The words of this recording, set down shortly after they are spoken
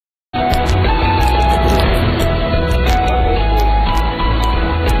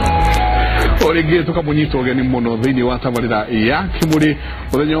Orege tukamunyita ogeni muno thini wa tabarira ya Kimuri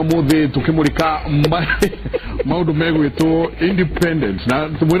othenya umuthi tukimurika maundu megwitwo independent na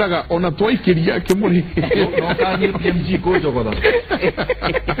tumwiraga ona twaikiria Kimuri no kani PMG kujogotha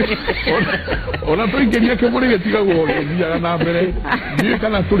ona twaikiria Kimuri getigagwo thiaga na mbere ni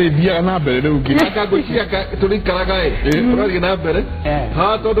kana tuli thiaga na mbere riu ngaka gucia tulikaraga turathi na mbere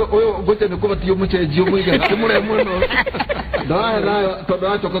ha todo uyu gote ni kubatio mucenjio muiga Kimuri muno da todo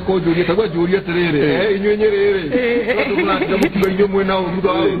atoka kujuria tagwa juria terere inywe nyerere todo mwana mutigo inyo mwena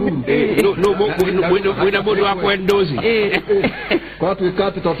urudo mwena modu wa kwendozi kwa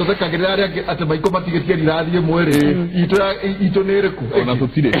twikati totozeka giraria ati maiko batigetia rirathie mwere ito nereku ona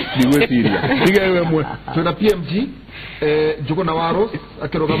tutire niwetiria tiga wewe mwe tuna PMG juko na waros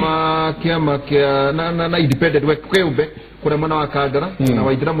akirogama kiama kia na independent Kiumbe kuna mwana wa Kandara na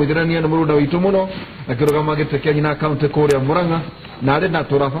waithira muithirania na muruda witu muno akirogama getekia nyina account kuria Muranga na ari na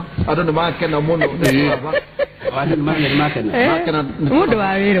turafa ando ni makena muno turafa wani makena mudo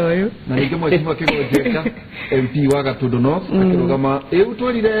wa wiro uyu na ninge mweshimwa kigojeka MP wa Gatundu North akirogama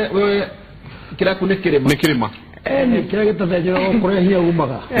utwirire wewe kira kunekirema kira gitathejera kurehia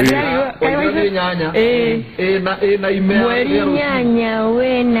umaga nyanya na ime nyanya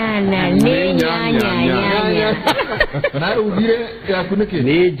we nana ni nyanya na ugire ya kuneke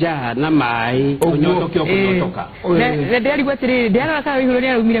ni ja na mai onyotoka na ndari gwatiri ndara ka wihuro ni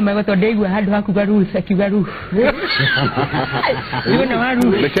arumire mago to ndeigua handu hakuga rusa kiuga ru yona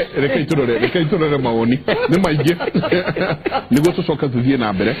waru reke iturore mawoni ni maingi nigo tucoka tuthie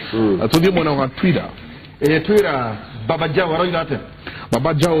na mbere tuthie mwana wa Twitter Twitter Baba Jao aroiga ate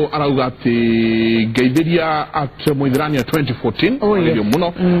Baba Jao arauga ati geithiria at muithirania 2014 ndio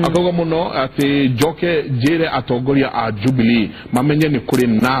muno akauga muno ati Joke jere atongoria a Jubilee mamenye ni kuri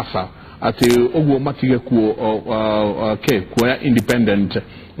NASA ati oguo matige kuo kuoya independent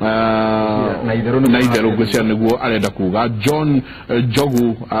na idero gwecia niguo arenda kuga John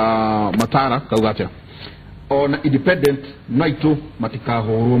Jogu Matara kauga ati on independent naito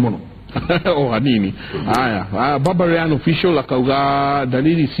matikahorwo muno hanini haya Barbarian official akauga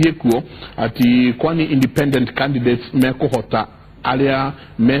dalili siekuo ati kwani independent candidates mekuhota alia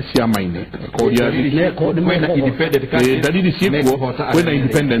mesia maine kodia kwena independent candidates dalili siekuo kwena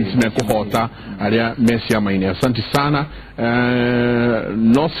independence mekuhota alia mesia maine. Asante sana.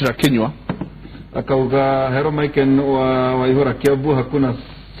 Nosra Kenywa akauga Hero Maiken wa Ihora Kiambu hakuna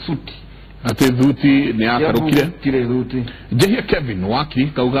suti ate dhuti ni akarukire kile dhuti. Jehia Kevin waki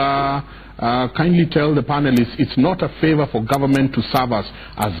kauga kindly tell the panelists it's not a favor for government to serve us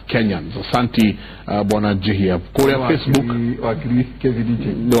as Kenyans. Asante bwana Jehia kwa Facebook wakili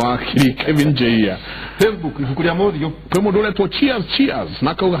Kevin Jehia Facebook ikukulia modio kwemo dole to cheers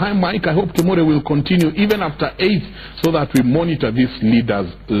na kauga hai Mike. I hope Kimuri will continue even after 8 so that we monitor these leaders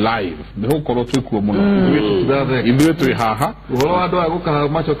live. The whole korotu kwa muno indwe tu haha wala ado aguka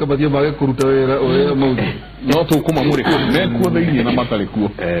macho kabathio bage kuruta wera modio no to kuma muri mekuo thini na matale kuo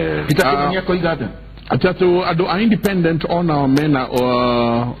Peter koiga ate atatu ado independent ona mena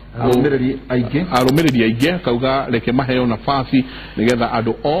arumiriri aige kauga reke maheo nafasi nigetha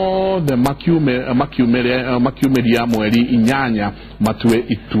ado all the makiumeria mweri inyanya matue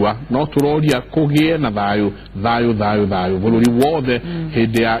itua no turoria kugie na thayo bururi wothe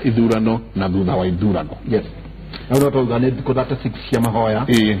hinde ya ithurano na thutha wa ithurano. Yes, ano to gane ko data 6 ya mahoya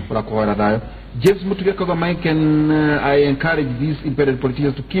ora ko ora dayo James Mutuge koga Mike and I encourage these independent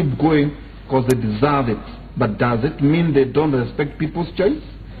politicians to keep going because they deserve it. But does it mean they don't respect people's choice?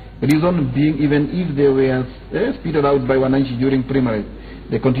 Reason being, even if they were speeded out by Wananchi during primaries,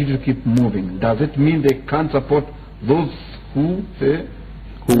 they continue to keep moving. Does it mean they can't support those who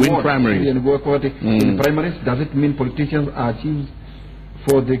win primaries? In primaries, does it mean politicians are chiefs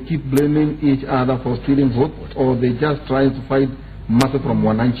for they keep blaming each other for stealing votes, or they just trying to fight muscle from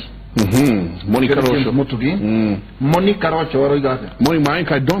Wananchi? Monica Rocho. Monica Rocho.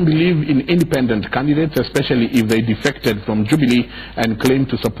 Mike, I don't believe in independent candidates, especially if they defected from Jubilee and claim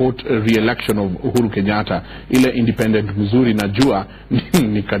to support a re-election of Uhuru Kenyatta. Ile independent mzuri najua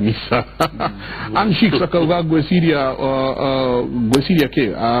ni kanisa. Anshik sakauga gwesiria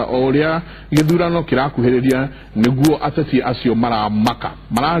ke oria githurano kirakuhiriria niguo atati acio maramaka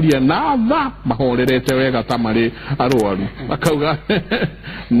mararia natha mahorerete wega tamari arwaru akauga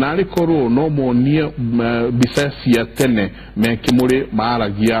nari koro no monie bisasia tene me Kimuri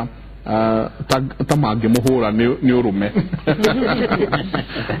maaragia tamange muhura ni urume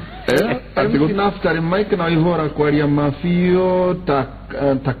after Mike na Ihora kwaria mafio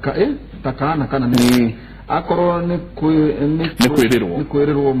takana kana ni akoro ni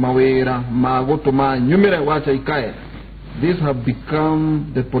kwiriro mawera magotuma nyumire wacha ikae. These have become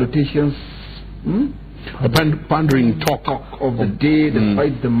the politicians Pandering talk of the day, the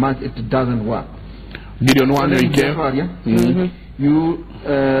fight, the match, it doesn't work. Did you know you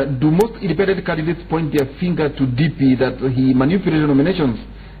do most independent candidates point their finger to DP that he manipulated nominations?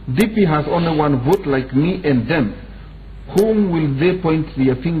 DP has only one vote, like me and them. Whom will they point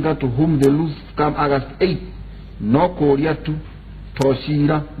their finger to whom they lose come August 8? No Korea to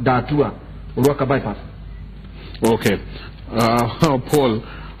Toshira Datua Uruaka bypass. Okay.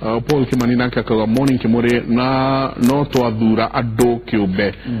 Paul Kimaninaka kaga morning Kimuri na no twathura ado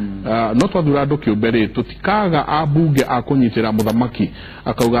kiumbe no twathura ado kiumbe ri tutikaga abunge akunyitira muthamaki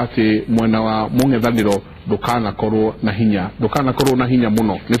akauga ati mwena wa mungethaniro ndukana korwo na hinya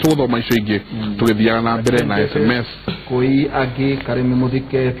muno ni tuthoma icio ingi tugithiaga na mbere na SMS koi agi karimi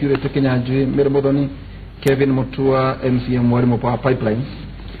muthike Purity Kinyanjui Mirmodoni Kevin Mutua MCM Mwarimu pa Pipelines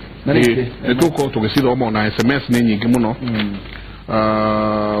na ni tuko tugicithoma na SMS ni nyingi muno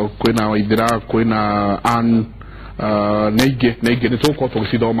kwena Waithira kwena an neige ni tuko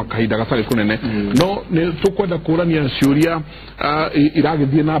tugicithoma kahinda gatari kunene no ni tukwenda kurania ciuria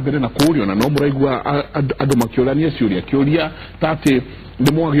iragithie na mbere na kurio na no muraigua andu makiurania ciuria tati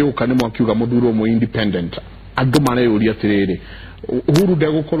ndi mwagiuka ni mwakiuga muthuro mu independent andu mareuria tiriri Uhuru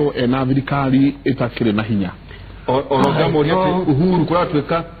ndegukorwo ena thirikari itakire na hinya orogamoria Uhuru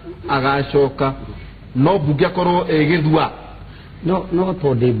kuratweka agacoka no bunge akorwo egithua no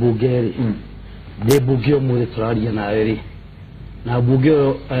to de bugeri de bugio mu turaria na eri na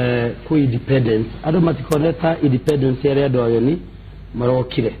bugio ku independent ado matikoneta independence area do ayoni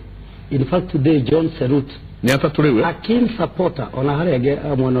marokire. In fact today John Serut ni atatuliwe a keen supporter ona harege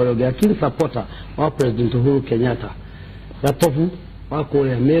mwanoroge a keen supporter wa President Uhuru Kenyatta Ratovu wa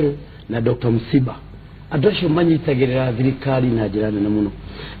Korea Meru na Dr. Msiba adosho manyitagerera thirikari na jirani na muno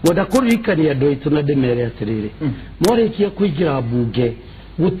ngoda kurikani ya doitu na demere atiriri morikia kuigira bunge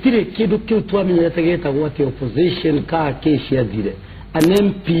gutire kindu kiu twamenyete getagwo ati opposition ka keshi athire. An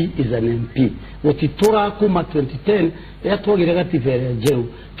MP is an MP gutitura kuma 2010 yatwagire gativere jeru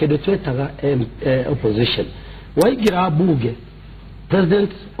kindu twetaga opposition waigira bunge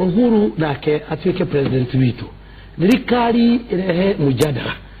President Uhuru nake atuike president witu thirikari irehe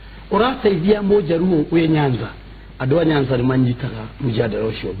mujadala urateithia mujaruo we Nyanza adwa Nyanza ni manyitaga mujadala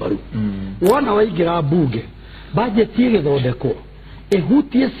ucio baru wona waigira bunge budget igithondeko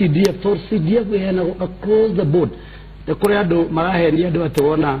ehutie CDF tor CDF wena across the board kuri andu marahenia andu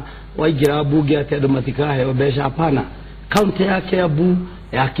atwona waigira bunge ati andu matikahe obesha hapana county yake ya Bu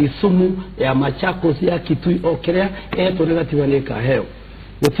ya Kisumu ya Machakos ya Kitui okerea eto negative ni kaheo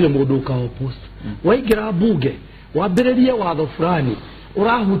gutire mundu ka opposed waigira bunge wabereria watho fulani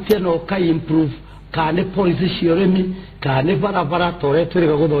urahutia no ka improve kane policy cioremi kane barabara tore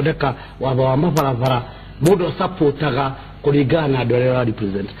twiriga guthondeka watho wa mabarabara mundu supportaga kuringana na andu aria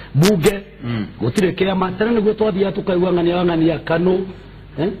represent bunge gutire kiria matana niguo twathia tukaigua ng'ania Kano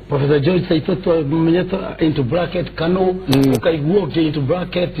Professor George Saito menyeta into bracket Kano ukaigua into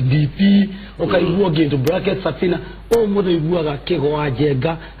bracket DP ukaigua into bracket Safina o mundu iguaga kigoa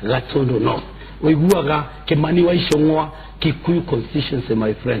jenga gatondo no uiguaga Kimani wa Icong'wa Kikuyu constituency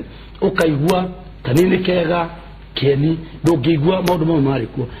my friend ukaigua kanini kega Kieni ndungigua maundu mau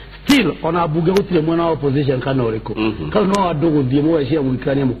marikuo still ona bunge gutire mwana wa opposition kana uriko kana no andu thie mwe cia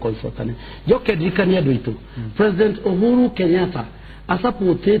mwikania mu consultane joke dikania andu itu President Uhuru Kenyatta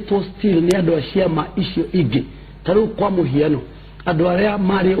asapotetwo still ni andu acia ma icio ingi taru kwa muhiano andu aria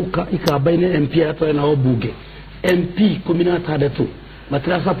mari ikabaine MP atwa na obunge MP 16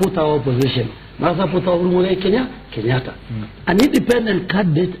 matira supporta opposition masapota Uhuru Kenyatta an independent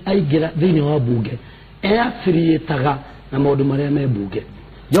candidate aigira thini wa bunge affiliataga na maundu maria me bunge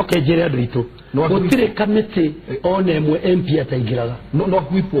joke jere andu itu gutire committee one mwe MP ataigiraga no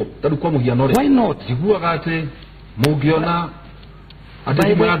hwipo tadu kwa muhiano why not jiguaga ati mugiona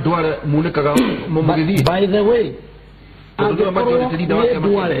ati mwe andware munekaga mugithi by the way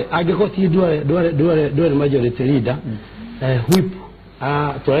agikoti duare majority leader whip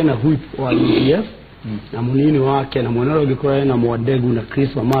tuaina whip wa UDF na munini wake na mwanaro gikora na Mwadegu na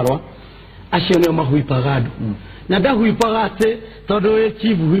Chris Wamarwa acio ne mahuipaga andu na ndahuipaga ate tondu we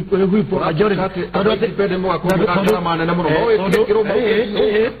chief whip majority tondu depende mwa kwa manene muno no ekiro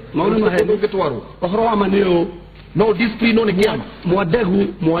mauna mahendo gitwaro ohoro wa maneo no discipline no kiama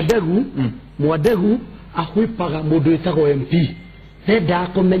Mwadegu ahuipaga mundu itago MP Nenda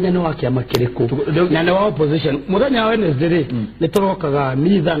kumenya no akiama kiriko na ne wa opposition muthenya wa Wednesday ni turokaga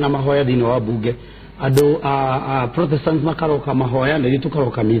mitha na mahoya thini wa bunge andu Protestants makaroka mahoya ni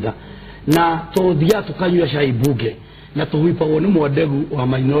tukaroka mitha na tuthia tukanyua cai bunge na tuhuipagwo ni Mwadegu wa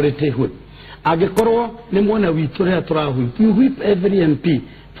minority whip agikorwo ni mwona witu ria turahuip you whip every MP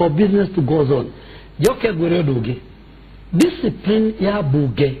for business to go on. Joke Guredoge. Discipline ya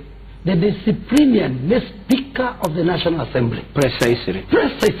buge. The disciplinarian, the Speaker of the National Assembly. Precisely.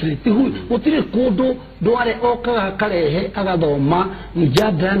 Utile kudu doare oka kalehe agadoma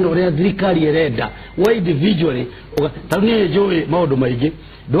mjadala orea zirikari ereda wa individually tani joy maudu maige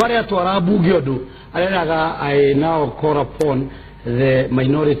doare atwara buge odu aleraga I now call upon the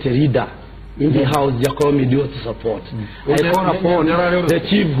minority leader in the house Jacomi Dio to support. I call upon the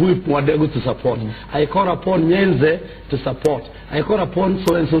chief whip Mwadego to support. I call upon Nyenze to support. I call upon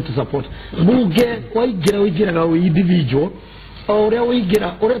so and so to support. Buge waigira ga individual ore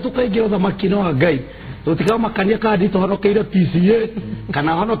waigira ore tukaigira za makino wa gai. Tutika makania kadi to hano keire PCA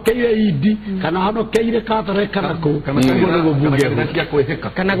kana hano keire ID kana hano keire katore karako kana buge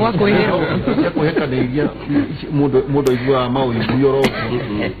kana gwa kuheka ndegia mudo igwa mau yoro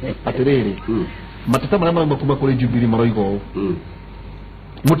atiriri matata marama makuma kuri Jubilee maroigo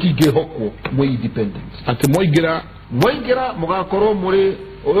mutige hoko mu independence ati moigira mugakoro muri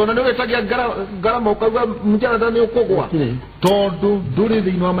oyo na niwe tagia gara mokaga mjara dani okogwa tondu nduri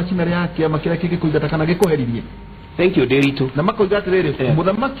thino wa machinery yake amakira kiki kuigata kana gikuheririe. Thank you Derito. Na makoiga atiriri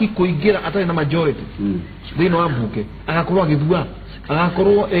muthamaki kuigira atari na majority thino wa mbuke agakorwo agithua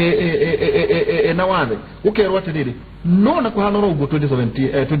agakorwo na wathe ukerwo atiriri no na kuhanora ugo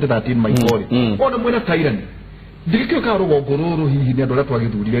 2013 maikori ona mwena tairani ndikio ka rugongo ruru hihi ni andu aria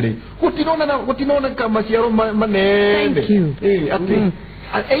twagithurire ri gutinona kama ciaro manene ati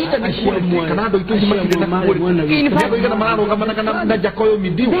aida ni kwa kana ndo ituzi makire na kuori kana mararo kama na jakoyo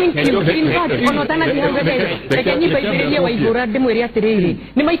midiu. In fact ono tana gihangere ekenyi baibireye wa igura ndimwiri atiriri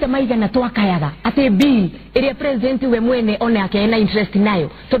ni maita maiga na twakayaga ati B area president we mwene ona yake ena interest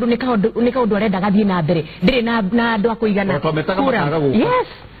nayo tondu nikaundo arenda gathie na mbere ndire na andu akuigana kura. Yes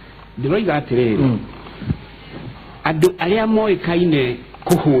ndiroiga atiriri andu aria moikaine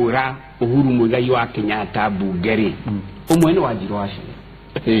kuhura Uhuru Muigai wa Kenyatta bungeri umwe ni Wanjiru Wachira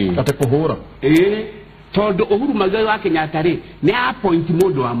ate kuhura tondu Uhuru Muigai wa Kenyatta ri ni appoint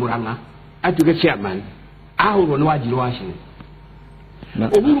mundu wa Murang'a atuge chairman ahurwo ni Wanjiru Wachira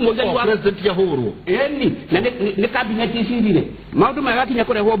Uhuru Muigai wa president ya huru ni na ni cabinet isirire maundu mega kinya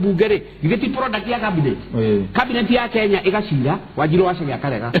kurehwo bungeri githiti product ya cabinet ya Kenya igacira Wanjiru Wachira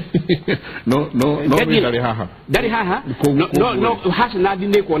akarega no dari haha no hasna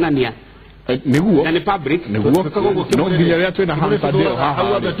dine kuonania niguo na ni public niguo no nginya twina hamsadeo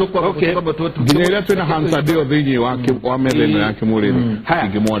haha nginya twina hamsadeo thini wake wa meleno ya Kimuri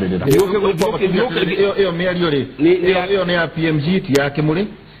ingimwonderera iyo miario ri iyo ni ya PMG ti ya Kimuri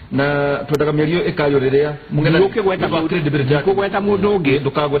na twendaga miario ikayorerea mugeruke gweta mundu ungi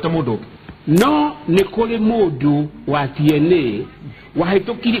ndukagweta mundu no ni kuri mundu wa TNA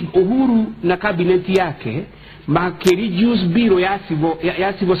wahitukiri Uhuru na cabinet yake makirijuice biro ya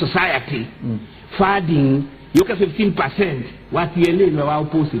civil society funding yoka 15% wa TNA na wa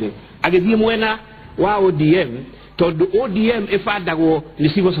opposite agithie mwena wa ODM tondu ODM ifadagwo ni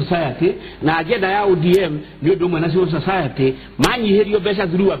civil society na agenda ya ODM ni undu mwena civil society manyihirio mbeca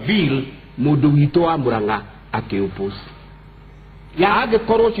through a bill mundu wito wa Murang'a akiopose ya age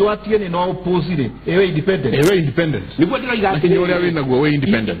korochi watiene no opposite ewe independent niguo ndiroiga ati uri awi naguo we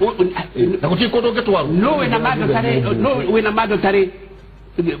independent na kuti kodoke twaru no we na mado tare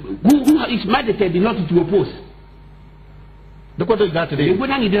who is mandated not to oppose ndiko ndo igate niguo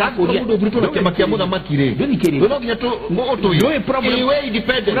nangi ndira kuria ndo brito na kema kia muda makire ndo nginya to oto yo problem we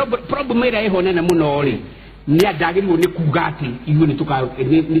independent problem ira eho nene muno ori ni adagirwo ni kugati igu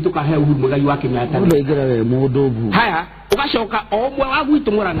ni tuka he Uhuru Muigai wa Kenyatta ndo igira we mundu bu haya ugacoka omwe wa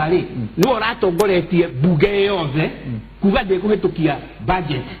gwitu Murang'a ri ni oratongoretie bunge yothe kuga de kuhitukia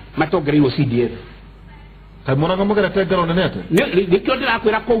budget matongereirwo CDF kai Murang'a mugera tegero nene ate ni kyo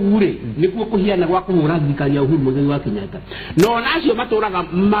ndirakwira kugure nikuo kuhiana gwa kuhura thirikari ya Uhuru Muigai wa Kenyatta no nacio maturaga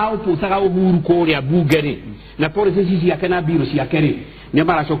maupusaga Uhuru kuria bunge ri na policies ciake na biro ciake ri ni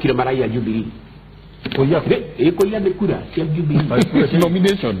maracokire maraia Jubilee koya mekura cia Jubilee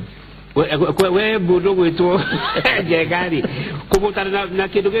nomination we bodo gwetwo jegari kubutana na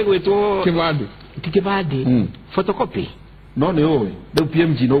kindu gwetwo kibadi photocopy no ni owe the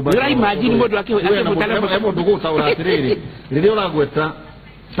PMG no ba rai imagine modu akibutana modu go taura atiriri rire uragweta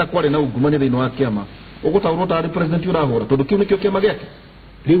sakware na ugumane thino wa kiama ugutaurwo ta president urahura tondu kiu nikio kiama giake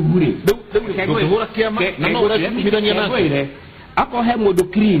riu hure hura kiama na no uratumithania nake ako he modu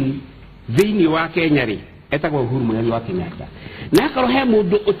clean thini wa Kenya ri etagwo Uhuru Muigai wa Kenyatta na akoro he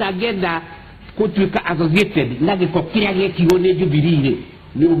mundu utangenda kutuika associated na giko kiria gekigo ni Jubilee ri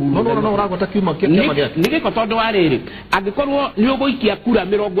ni Uhuru no uragweta kiuma kiama giake ni giko tondu wa riri angikorwo ni uguikia kura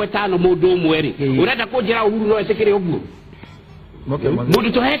 50 mundu umwe ri urenda kunjira Uhuru no etikire uguo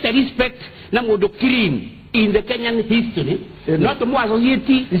mundu to hete respect na mundu clean in the Kenyan history not more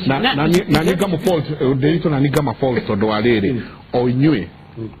society na niga mo fault delito na niga ma fault to do alere o inywe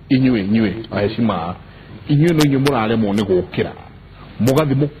aheshima inywe no nyumura ale mo ne gukira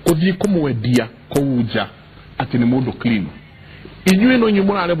mugathi mukuthi kumwedia kuja ati ni mundu clean inywe no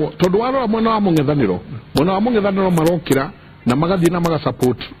nyumura ale mo to do waro mwana wa mungethaniro marokira na magathi na maga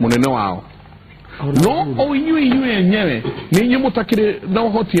support munene wao no o inywe enyewe ni nyi mutakire na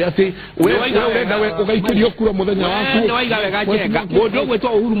hoti ati we ugaitirio kura muthenya waku no waigawe gacheka mundu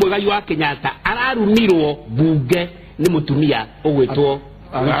gwetwa Uhuru Muigai wa Kenyatta ararumirwo bunge ni mutumia ogwetwo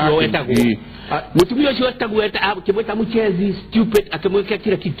wetagwo mutumia ucio wetagwo kimweta muchezi stupid akimweka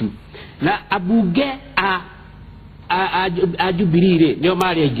kila kitu na abunge a Jubilee nio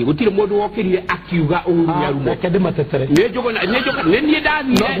mari aingi gutire mundu wokirire akiuga Uhuru yarumo kende matetere nejogo nenie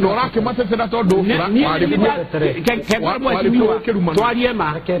ndathire no rake matetere tondu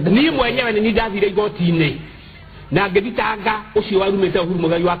twariema ni mwenyewe ni ndathire igoti-ini na ngithitanga ucio warumite Uhuru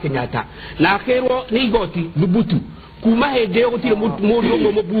Muigai wa Kenyatta na akirwo ni igoti thubutu kuma hende gutire mundu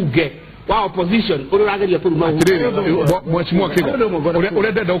umwe mubunge wa opposition ururageria kuruma mwachimwa kigo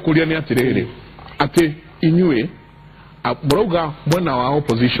urenda ukuria ni atiriri ati inywe Murauga mwena wa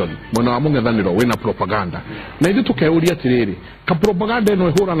opposition mwena wa mungethaniro wina propaganda na ithu tukeuria atiriri ka propaganda no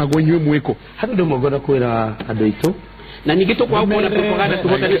ihura na gwenywe mwiko hata ndo mogora kwira andu itu na nigito kwa kuona propaganda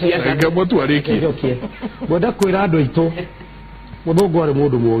tubota siasa ngabo tu ariki boda kwira andu itu muthungu ari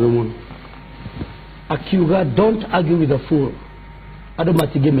mundu muge muno akiuga don't argue with the fool andu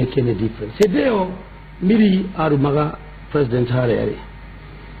matige make any difference sedeo miri arumaga president harere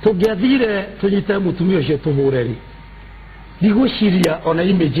tugiathire tunyite mutumia ucio tuhureri digushiria ona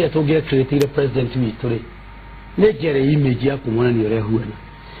image atoge create president wituri negere image ya kumona ni rehuana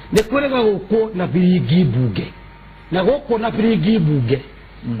ne kurega gukwo na birigi bunge na gukwo na birigi bunge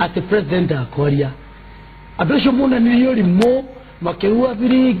ati president akoria adosho muna ni yori mo makerua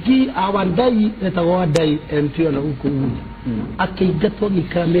birigi awandai etagwa dai MP na huko akaigatwa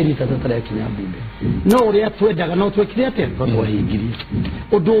gikameri tatatara ya kinyabunge no uri atwendaga no twekire ate kwa hingiri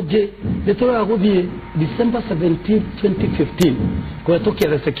odoge netora guthie December 17 2015 kwa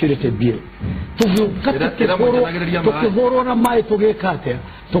tukira security bill tukihoro na mai tugekate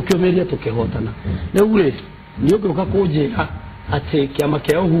tukiomeria tukihotana ne ure niogoka kuje ate kiama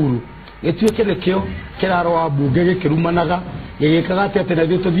kia Uhuru gituike kio kiraro wa bunge gikirumanaga yekaga ate na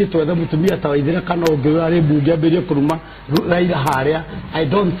thito thie twetha mutumia tawaithira kana ongewe ari bunge ambirie kuruma raira haria I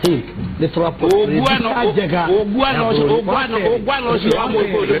don't think the trap ogwano cio wa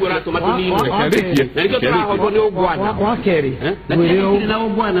mwiko ndio rato matunini na ndio turahoto ni ogwana wakeri gwireo na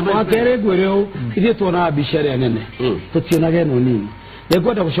ogwana wakeri gwireo ithie tuona bishare nene tutionage no nini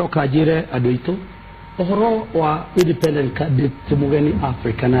negwenda gucoka njire andu itu ohoro wa independent candidate tumugeni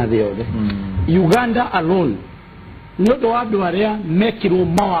Africa na the other Uganda alone no do adu area mekiro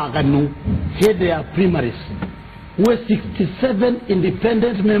mawaganu hede ya primaries we 67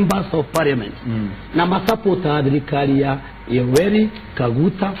 independent members of parliament na masapota adrikali ya Yoweri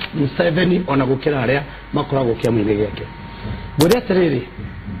Kaguta Museveni onagukira area makorago kia mwine yake bode terere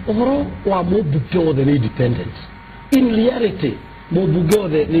ohoro wa mobuto the independent in reality mobugo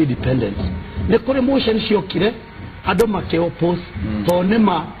the independent ne kore motion shiokire ado make oppose to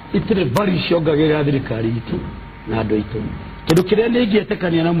nema itire bari shogagera adrikali itu na ado itu kedu kirene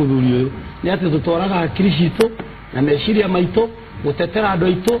igietekania na muthuri uyu ni ati tutoraga akiri cito na meshiria maito gutetera ado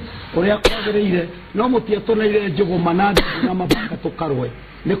itu uria kwagereire no mutieto ire njogo manadi na mabaka tukarwe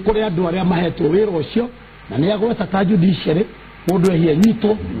ni kuri andu aria mahetwo wira ucio na ni agweta ta judiciary mundu ehia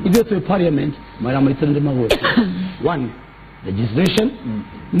nyito ithe to parliament mara maitende magwe one legislation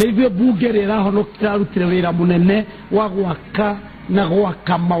nivyo bunge rirahonokira rutire wira munene wa gwaka na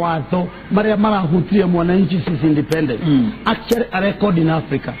gwaka mawatho maria marahutirie mwananchi sisi independent actually a record in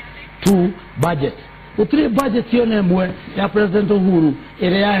Africa to budget utire budget yone mwe ya president Uhuru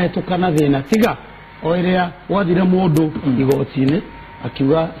ire yahetũkana thina tiga o ire wathire mundu igotine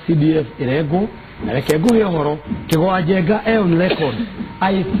akiuga CDF irego na reke nguhe horo kigwanjenga on record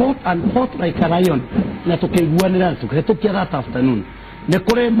I fought like a lion na tukiguanira tukihetũkia that afternoon ne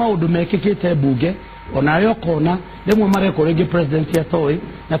kure maundu mekikite bunge onayo kona demwe mareko rege president ya toy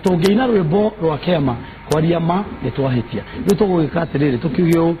na tungeina rwimbo rwa kema kwaria ma nitwahitia nitugugikatirire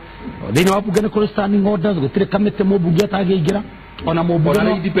tukigio thini wa bunge ne kure standing orders gutire kamete mubunge atagingira ona mubunge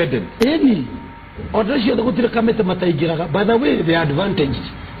na independent eni orders yo gutire kamete mataigiraga by the way the advantage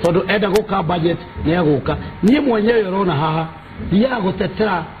tondu enda guka budget ne aguka nie mwenyewe rona haha ya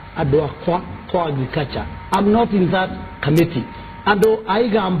gutetera andu akwa kwa agriculture I'm not in that committee ando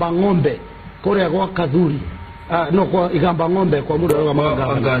aigamba ng'ombe kore gwa kadhuri no kwa igamba ng'ombe kwa muda wa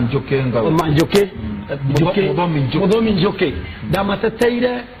maganga njoke mudhomi njoke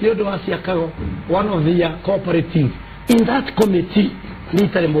ndamateteire ni undu wa ciakago one of the cooperative in that committee ni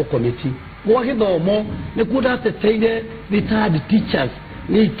tare mo committee gwa githomo ni kuda teteire retired teachers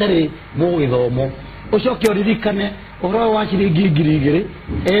ni tare mo githomo ucoke uririkane oro wa ciringi 2,000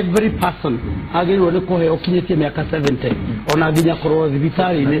 every person agirwo ni kuhe okinyetie miaka 70 ona nginya korwo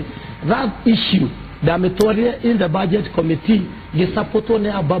thibitari-ini that issue dametwaria in the budget committee gisupportwo ni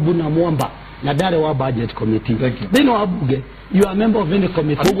Ababu na Mwamba na dare wa budget committee thino abuge you are member of any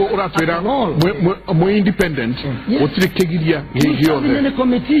committee ugo uratwira mo independent utirikigiria gigio the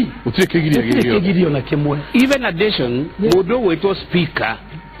committee utirikigiria na kimwe even addition mudo weto speaker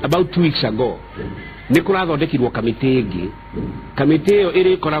about 2 weeks ago nikurathondekirwo committee ingi committee iyo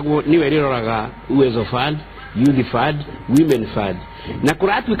iri koragwo niwe riroraga uwezo fund youth fund women fund na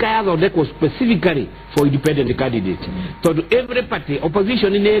kuratuika yathondekwo specifically for independent candidates tondu every party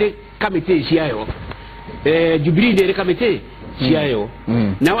opposition nere committee ciayo Jubilee nere committee ciayo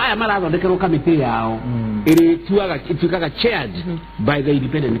na waya marathondekerwo committee yao iri tuaga chaired by the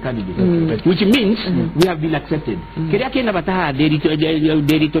independent candidate which means we have been accepted kiria kina bataha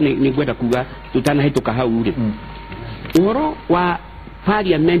derito ni gwenda kuga tutanahituka hau ri uhoro wa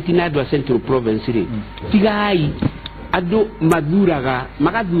parliament na andũ a Central Province ri tigai andũ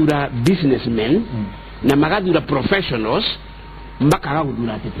magathura businessmen na magathura professionals makaga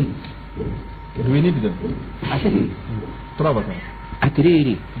guthura ateti we need them trabaka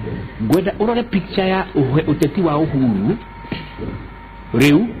atiriri gwenda urore picture ya uteti wa Uhuru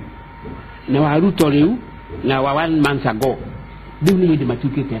riu na wa Ruto riu na wa 1 month ago riu ni hindi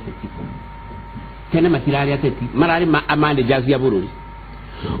matukite ateti tena matirari ateti marari managers ya bururi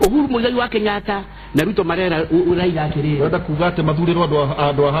Uhuru Muigai wa Kenyatta na Ruto marera uraiga atiriri wenda kugate mathuriro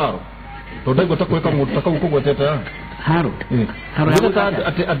andu a haro tondu ngota kweka mundu takagukugwetete haro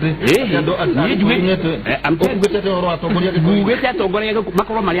ate ando amtugwetete horo atongoria gugwete atongoria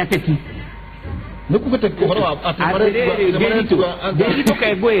makoro mari ateti nukugwete horo ate mari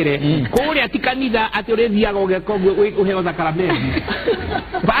tukegwire kuria tikanitha ati urithiaga ugekogwe uheo thakaramenti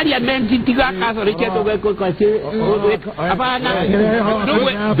parliament tiga kaso reketo geko kwase abana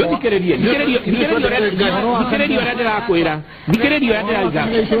ndikererie rakwira ndikererie radiga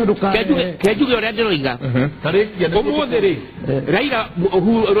kejuge radiga umuthiri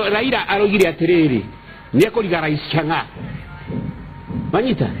Raila arogire atiriri ni ekuriga rais Changa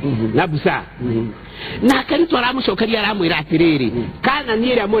manyita na busa na karitu aramucokeria aramwira atiriri kana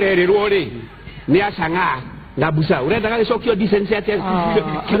ni ira murererwo ri ni acanga na busa urenda gicokio decency ati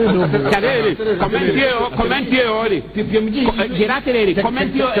karere comment yo ri giratiriri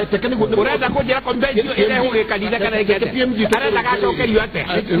comment yo urenda kujira comment yo ile huge kanitha kana gete arenda gacokerio ate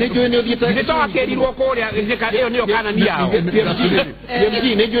nejo ni othite ni to akerirwo kuria ndika iyo niyo kana ni yao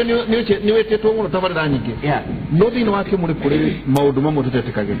PMG nejo ni wetetwo ngono tabarira nyingi no thino wake muri kuri maundu mamwe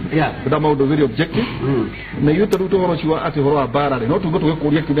tutetekagĩria nda maundu very objective na yuto ruto horo ciwa ati horo wa bara no tugo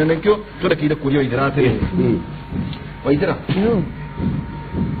tugikuria kinene kyo turekire kurio ithirate waithira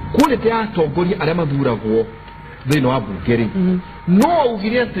kule te atongoria aria mathuragwo thino wa mbungeri no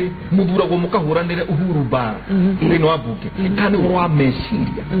ugire ati muthuragwo mukahuranire Uhuru bara thino wa mbunge kana horo wa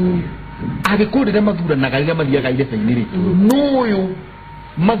meciria agikurire mathuranaga iria mathiaga irebe-inĩ ritu n'uyu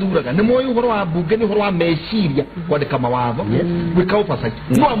mathuraga ni moyo horo wa mbunge ni horo wa meciria kwandika mawatho gwika oversight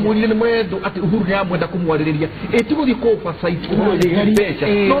no amurire ni mwendo ati Uhuru ni amwenda kumwaririria etiguthi ko oversight no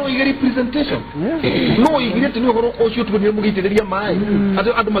igeri representation no igeri ati ni horo ocio tubonire mugitiriria mai ati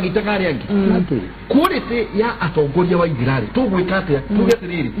andu magitaga ari angi kurite ya atongoria wa igirari tugwika atia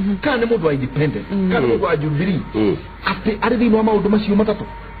tugetiriri kana ni mundu wa independent kana mundu wa Jubilee ati ari thini wa maundu macio matatu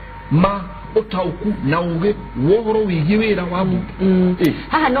ma utauku na uge wohoro wigi wira wa mbunge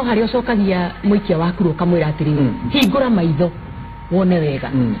haha no hari ucokagia muikia waku ukamwira atiriri hingura maitho wone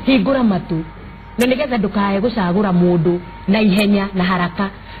wega hingura matu na nigetha ndukae gucagura mundu na ihenya na haraka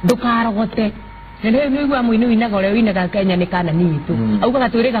ndukarogote nene nigwa muini winaga ore winaga Kenya ni kana nitu augaga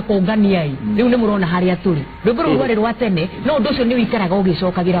twiriga kungania riu ni murona haria turi ruguru rwari rwa tene no undu ucio ni wikaraga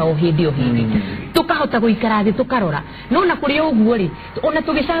ugicokagira o hindi tukahota guikara thi tukarora no na kuri uguo ri ona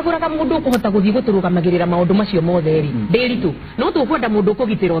tugicaguraga mundu ukuhota guthii guturugamagirira maundu macio mothe ri ndiritu no tukwenda mundu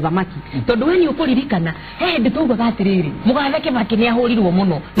ukugitira uthamaki tondu we ni ukuririkana ndi tugaga atiriri mugatheke baki ni ahurirwo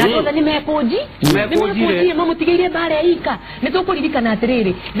muno na tothe ni mekunji mamutigeire bare ika ni tukuririkana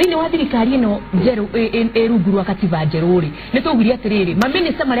atiriri thini wa thirikari ino njeru rungu rwa katiba njeru ri ni tugire atiriri ma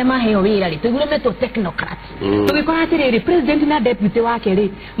minister maria maheo wira ri tugire meto technocrat tugikora atiriri president na deputy wake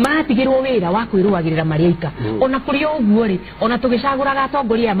ri matigirwo wira wa kwirwagirira mariaika ona kuri oguo ri ona tugicaguraga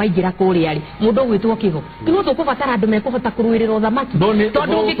atongoria maingira kuria ri mundu gwitwo kigo tino tukubatara andu mekuhota kuruirira uthamaki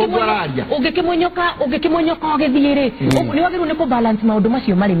tondu ungikimonyoka ogithire ni wagiru ni ku balance maundu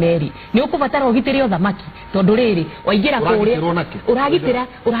macio mari meri ni ukubatara ugitire uthamaki tondu riri waingira kuria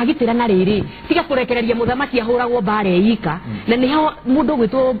uragitira na riri tiga kurekereria muthamaki ahuragwo bare yika na niho mundu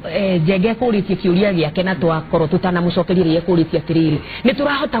gwitwo jenge kuritie kiuria giake na twakoro tutana mucokeririe kuritie atiriri ni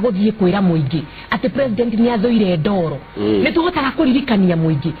turahota guthie kwira muingi ati president ni athoire ndoro ni tuhotaga kuririkania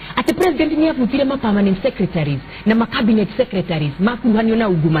muingi ati president ni avutire ma permanent secretaries na ma cabinet secretaries makuhanio na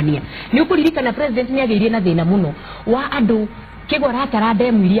ungumania ni ukuririkana president ni agirie na thina muno wa andu kigora atara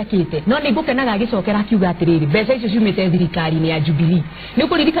ndemu iria kite no ni gukenaga agicokera akiuga atiriri mbeca icio ciumite thirikari ni ya Jubilee ni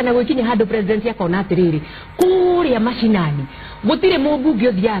ukuririkana gwikinya handu president yakona atiriri kuria mashinani gutire mumbunge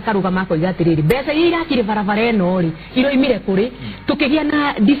uthia akarugama koiga atiriri mbeca iria irakire barabara eno ri iroimire kuri tukigia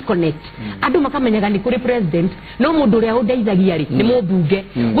na disconnect andu makamenyaga ni kuri president no mundu uria undeithagia ri ni mumbunge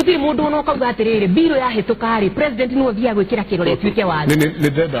gutire mundu no kauga atiriri biro ya hituka ri president no thia gwikira kirore twike wathi ni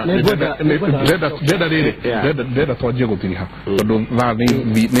deda twaje gutiriha tondu thani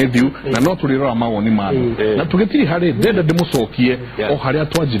ne thiu na no turirora mawoni ma na tugitiri hari deda ndimucokie o haria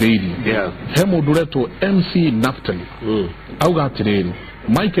twanjireirie he mundu retwo MC Naftali auga atiriri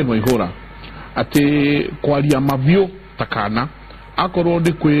Michael Waihura ati kwaria mavyo takana akorwo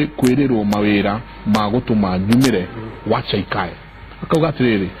ndi kwirirwo mawira ma gutuma nyumire wacha ikae akauga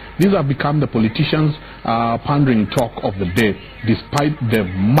atiriri these have become the politicians pandering talk of the day despite the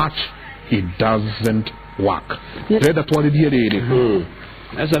much he doesn't work. Deda twaririe riri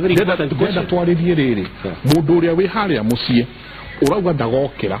that's a very important question. Deda twaririe riri mundu uria wi haria mucie urauga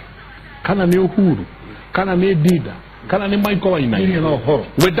ndagokira kana ni Uhuru kana ni Dida kana ni Michael Wainaina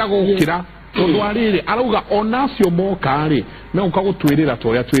we ndagokira tondu ariri arauga onacio moka ri na ukagutwirira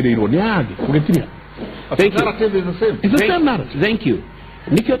toria twirirwo ni andi ugitiria. Thank you. Thank you.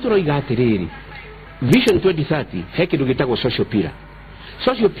 Nikyo turoiga atiriri Vision 2030 heki dugitagwo social pillar.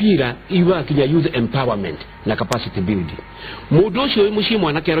 Social pillar iwa kinya youth empowerment na capacity building. Mundu ucio muci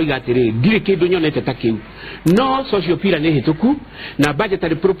mwana kero igatiriri ndire kindu nyonete takiu. No social pillar ni hituku na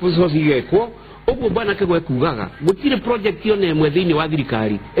budgetary proposals igekwo uguo bwana kegwe kugaga gutire project yo nemwe thiini wa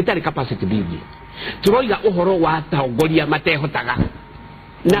thirikari etari capacity building. Turoiga uhoro wa taongoria matehotaga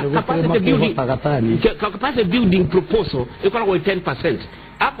na capacity building proposal ikoragwo 10%.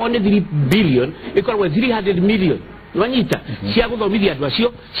 Up on the 3 billion ikoragwo 300 million. Wanyita cia guthomithia andu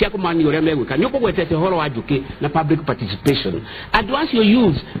acio cia kumani uria megwika ni ukugwetete horo wa njuki na public participation andu acio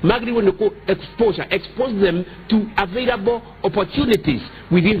youth magriwo ni ku expose them to available opportunities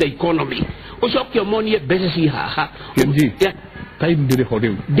within the economy ucokio monie besi haha kenji time dire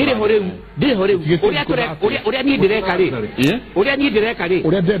horeu uria ni direka ri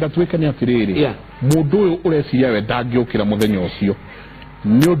uria ndenda twike ni atiriri mundu uyu ureciria we ndangiukira muthenya ucio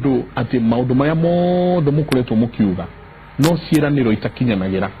nyodo ati maundu maya mothe mukuretwo mukiuga no ciiraniro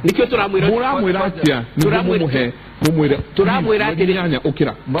itakinyanagira nikyo turamwira atia turamwire atiri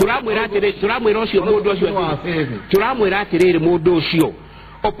ukira turamwira ucio mundu ucio turamwira atiri mundu ucio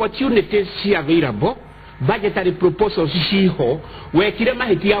opportunities cia available budgetary proposals ciho wekire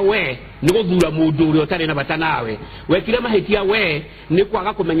mahitia we ni guthura mundu uria utari na bata nawe wekire mahitia we ni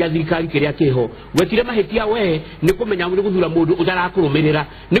kwaga kumenya thirikari kiria kiho wekire mahitia we ni kumenya muri guthura mundu utarakurumirira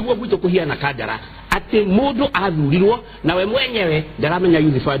niguo gwitu kuhiana kandara ati mundu athurirwo na we mwenyewe ndaramenya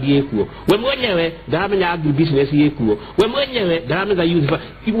youth fund yekuo we mwenyewe ndaramenya agri business yekuo we mwenyewe ndaramenya youth fund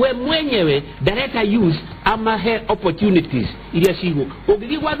we mwenyewe ndareta youth ama he opportunities iria cigo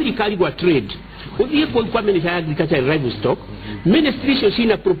ugigwa thirikari gwa trade uthie kwa minister agriculture and livestock ministry cio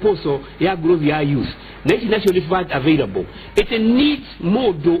cina proposal ya growth ya youth na ici nacio fund available it needs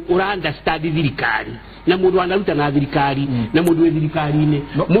mundu ura understand thirikari na mundu anaruta na thirikari na mundu we thirikari-ini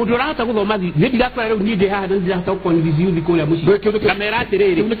mundu urahota guthoma thirikari rero ni haha na ndihota kukonvince youth kuria muci kamera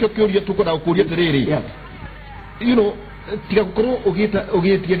atiriri nikyo kiuria tukoda ukuria atiriri you know tiga gukorwo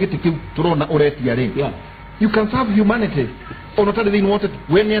ugitia giti kiu turona uretia ri you can serve humanity onotari thini wote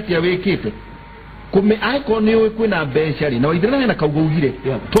we ni atia wikite kume aiko ni we kwina mbeca ri na waithira na kaugugire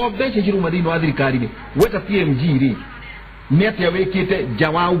to mbeca ciruma thini wa thirikari ri weta PMG ri ni atia wikite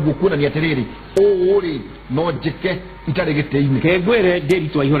jawa uguo kuna ni atiriri uri no jike itari gite-ini kegwere nderi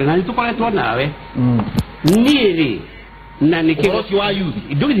twaihore na nitukoretwo nawe niiri na nikigo ci wa youth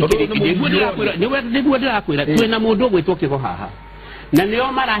niguo ndirakwira twina mundu gwitwo kigo haha na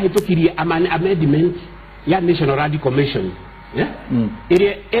nio marahitukirie amendment ya National Radio Commission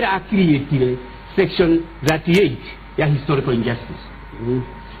iria era created section 38 ya historical injustice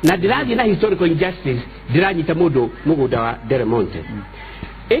na diraji na historical injustice diraji tamodo mugoda wa Delmonte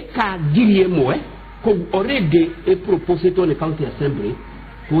eka girie moe ko already a proposed to the county assembly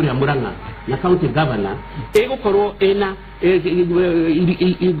pour ya Muranga na county governor ego koro ena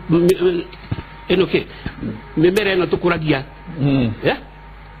enoke memere no tukuragia yeah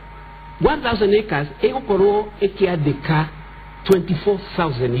 1,000 acres ego koro ekia deka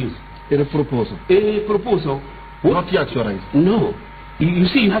 24,000 youth. A proposal. A proposal. Not yet actualized. No. You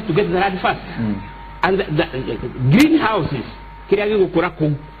see, you have to get the land first. And the greenhouses, you go for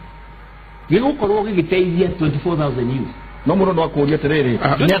 24,000 youth. No more than what terere.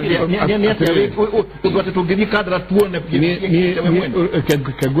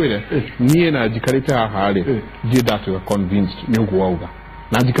 Ni na jikarite hali je that we are convinced ni kuwauga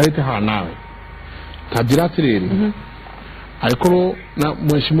na jikarite ha nawe tajira terere aikoro na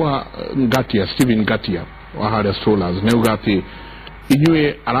mheshimiwa Ngatia Stephen Ngatia wa hali strollers ne ugati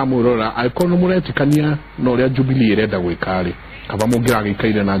inywe aramurora aikoro muretikania no ria Jubilee irenda gwikari kaba mugira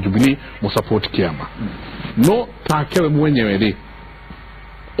gikaire na Jubilee mu support kiama no takewe mwenyewe ri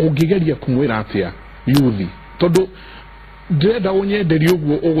ugigeria kumwira atia yuthi todo ndenda unyenderi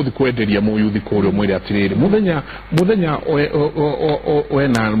uguo uguthi kwenderia mu yuthi kurio mwiri atiriri muthenya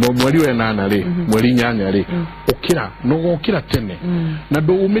wena mweri wenana ri mweri nyanya ri ukira no gukira tene na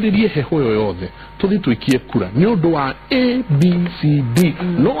ndo umiririe heho yothe tuthi twikie kura ni undu wa ABCD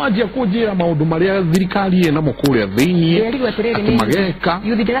no ajia kujira maundu maria thirikari ena mukuria thiini mageka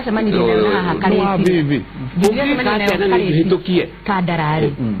yuthi ndirasemani na hakareti hitukie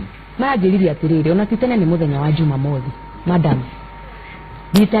kadarari majiriria atiriri ona titene ni muthenya wa Jumamothi madam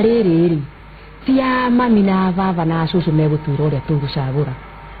gitariri tia mami na baba na susu megutura uria tugucagura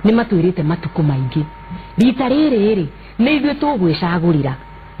ni matwirite matuku maingi gitariri ni ithuĩ tugwicagurira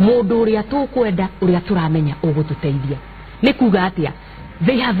mundu uria tukwenda uria turamenya ugututeithia ni kuga atia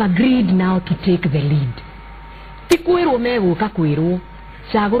they have agreed now to take the lead tikwirwo meguka kwirwo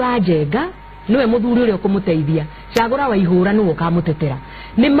cagura njenga niwe muthuri uria ukumuteithia cagura wa ihura niwe ukamutetera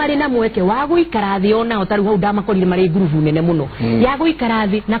ni mari na mweke wa guikara thi ona otaru hau ndamakorire mari group nene muno ya guikara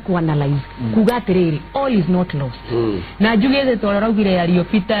thi na ku analyze kuga atiriri all is not lost na njugeze toraraugire yario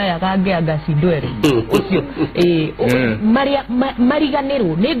Peter yagange agacindwere ucio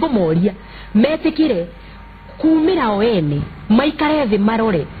mariganirwo ni ngumoria metikire kumira o ene maikare thi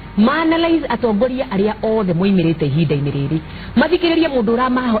marore analyze atongoria aria othe moimirite ihinda-ini riri mathikiririe mundu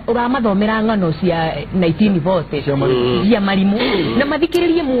uramathomera ng'ano cia 1940 cia marimu na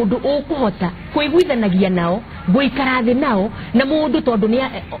mathikiririe mundu ukuhota kwiguithanagia nao guikara thi nao na mundu tondu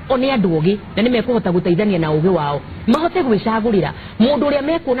ni andu ogi na ni mekuhota guteithania na ugi wao mahote gwicagurira mundu uria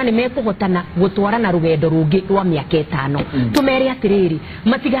mekuona ni mekuhotana gutwarana rugendo rungi rwa miaka 5 tumere atiriri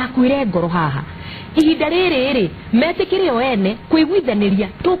matigakwire ngoro haha ihinda riri metikire o ene kwiguithaniria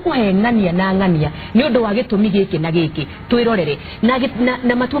tukuheng'ania na ng'ania ni undu wa gitumi giki na giki twirorere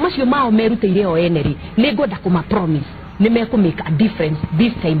na matua macio mao merutire o ene ri ni ngoda kuma promise ni meku make a difference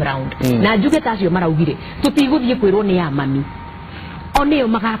this time round na njuge tacio maraugire tutiguthie kwirwo ni amami oneo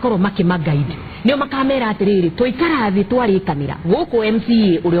magakorwo makimagaidi nio makamera atiriri tuikara thi twarikanira guku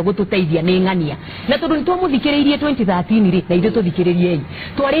MCA urio gututeithia ni ng'ania na tondu ni twamuthikiririe 2013 ri na ithu tuthikiririe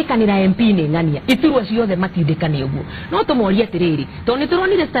twarikanira MP ni ng'ania iturwa ciothe matindikane uguo no tumoria atiriri tondu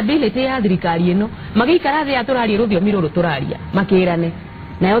turonire stability ya thirikari ino magikara thi aturarie ruthiomi ruru turaria makirane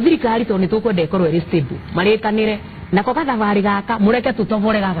nayo thirikari tondu tukwenda ikorwo iri stable marikanire nako kathavari gaka mureke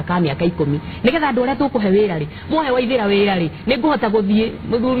tutovore gaka ka miaka 10 nigetha andu aria tukuhe wira ri muhe waithira wira ri ni nguhota guthie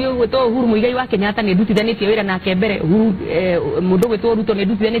muthuri gwitwo Uhuru Muigai wa Kenyatta ni ndutithanitie wira nake mbere mundu gwitwo Ruto ni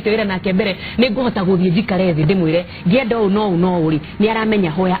ndutithanitie wira nake mbere ni nguhota guthie njikare thi ndimwire ngienda no uri ni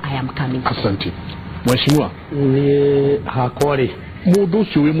aramenya hoya I am coming. Asante mheshimiwa ni hakori mundu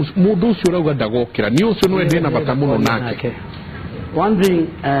ucio urauga ndagokira ni ucio no ende na bata muno nake. One thing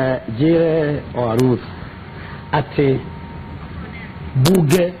jire or Ruth ati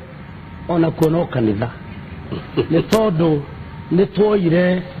buge ona kuona kanitha ni tondu ni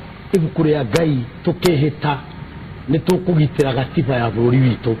twoire ibuku ria Ngai tukihita ni tukugitira gatiba ya bururi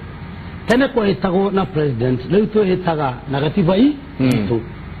witu tene kwahitagwo na president riu twihitaga na gatiba itu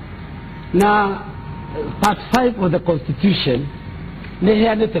na part 5 of the constitution ni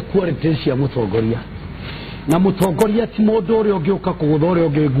heanite qualities cia mutongoria na mutongoria ti mundu uria ungiuka kugutha uria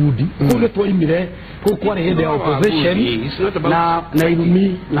ungi gundi kuge twaimire ku kwari hindi ya opposition na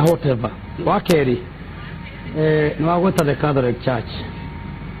irumi na whatever wakeri ni wagweta the Catholic Church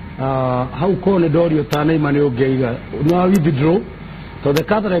how kone dorio tana imani ungeiga no withdraw to the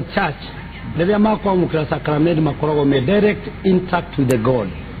Catholic Church riria makwamukira sacrament makoragwo me direct intact with the God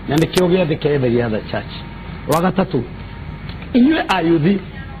na nikio giathe ketheri other church wa gatatu inywe ayuthi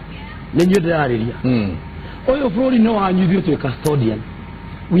ni nywe ndirariria oyo bururi no anyuthi tu custodian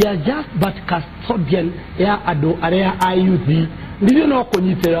we are just but custodian ya ado area ayuthi ndio no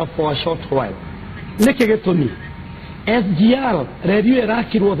kunyitira for a short while niki gitumi SGR radio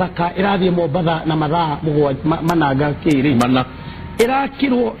irakirwo thaka irathie Mombatha na mathaa mananga kiri mana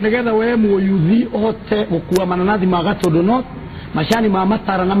irakirwo nigetha we muyuthi ohote gukua mananathi ma Gatundu North mashani ma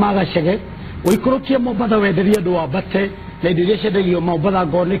Matara na magacege uikurukie Mombatha wenderie andu wambate na ndirie cendagio Mombatha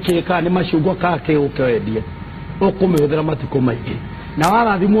ngoneke ka ni macungwa ka ke ukendie ukumihũthĩra matuko maingi na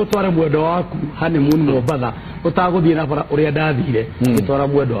warathimwo tware mwendo waku honeymoon Mombatha utaguthie na bara uria ndathire twara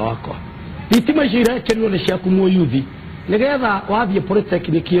mwendo wakwa thitima icira kerirwo ni ciaku muyuthi nigetha wathie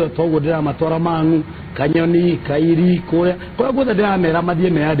polytechnic iyo toguo ndiramatwara mangu Kanyoni Kairi kuria kwa guothe ndiramera mathie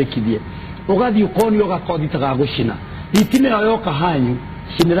meyandikithie ugathie ukonio gakothi taga gucina thitima iyo yoka hanyu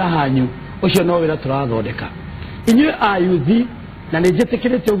cinira hanyu ucio no wira turathondeka inywe ayuthi na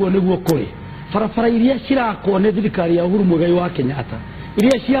nijitikirite uguo niguo kuri barabara iria cirakwo ni thirikari ya Uhuru Muigai wa Kenyatta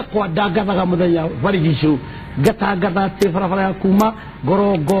iria ciakwa ndangathaga muthenya barigishu gatangatha ati barabara ya kuma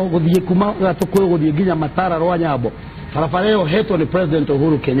Gorongo guthie kuma gatukuyo guthie nginya Matara rwa Nyambo barabara iyo hetwo ni President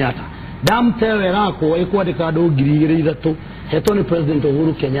Uhuru Kenyatta damtewe rako ikwandika andu 2,300 hetwo ni President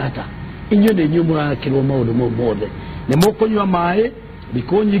Uhuru Kenyatta inywe ni nyumu murakirwo maundu mothe ni mukunywa mai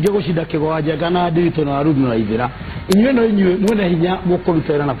bikonyige gucinda kigwanja kana ndirito na arudu na ithira inywe no inywe mwene hinya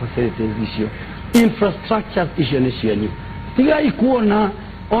mukurutera na facilities icio infrastructure icio ni cianyu tiga ikuona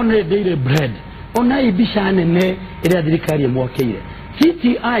on a daily bread ona ibisha nene ira thirikari mwakeire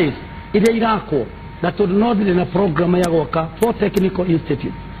TTIs ira irako na to not na program ya gwaka for technical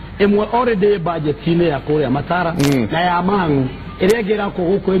institute emwe already budget ine ya kuria Matara na ya Mangu iregera ko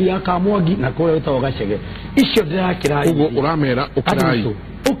gukweri akamwagi na kuria utawagacege icio ndirakira ugo uramera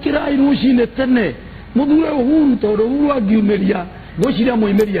ukirai rucine tene muthure Uhuru tondu Uhuru agiumeria guciria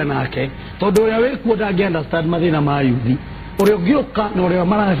muimeria nake tondu uria wikuo ndangi understand mathina ma yuthi uria ngioka na uria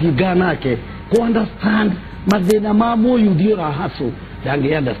marahinga nake ku understand mathina ma muyuthi ura haso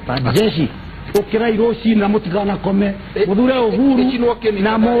ndangi understand jeshi ukirai rucine mutigana kome muthure Uhuru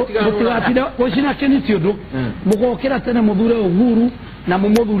na mutigatira gucina keni ciondu mugokira tene muthure Uhuru na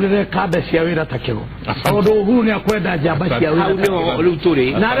mumuthurire kanda cia wira takigo tondu Uhuru ni akwenda njamba cia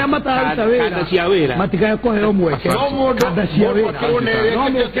wira na aria mataruta wira matigaye kuheo mweke kanda cia wira no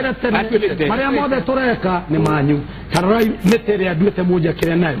mukire tene maria mothe tureka ni manyu tarai metere anduite munja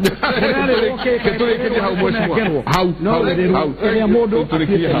kire nayo turikire hau mweshwa hau ria mundu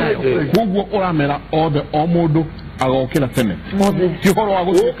kuguo uramera othe o mundu agokira tene ti horo wa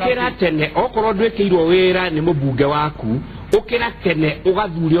gukira tene okorwo ndwikirwo wira ni mubunge waku ukira tene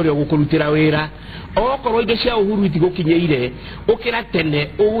ugathuri uria gukurutira wira okorwo indo cia Uhuru itigukinyeire ukira tene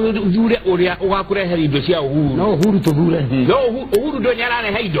uthure uria ugakurehera indo cia Uhuru no Uhuru tuthure no Uhuru ndo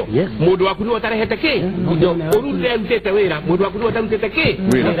nyarareha indo mundu waku ni utarehete ki Uhuru ndemtete wira mundu waku ni utarutete ki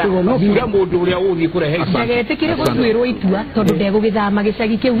wira mundu uria uthi kurehe ndagetikire gutwirwo itua tondu ndegugithama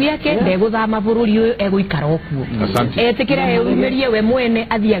gicagi kiu giake ndegũthama bururi uyu eguikara okuo etikira eumerie we mwene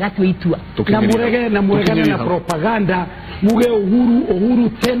athia gatwe itua na murege na propaganda muge Uhuru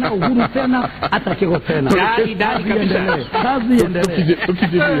tena atakigo tena ndari kabisa kazi endelee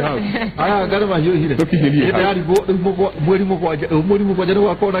tukijiri hao aya ngare majohire tukijiri ndari mweri mugwanja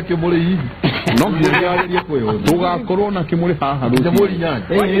no akona Kimuri hivi no mweri kweyo tugakorwo na Kimuri haha Kimuri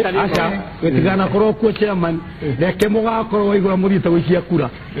nyanya acha wetigana korwo ku chairman reke mugakorwo igura muthite gwicia kura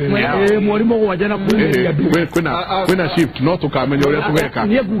mweri mugwanja na kuria kwina shift no tukamenya uria tugeka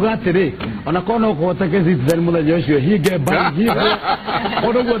ni nguga atiri ona kono ukota ke citizen muthenya ucio hinge bangi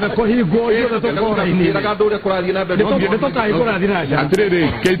odo gwothe kuhingo yothe tukora ini ndakandure kurathie na mbere ndio tukai kurathie na acha atiriri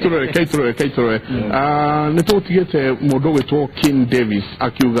keiturore ni tutigete mundu witwo King Davis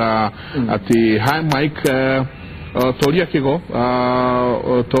akiuga ati hi Mike toria kigo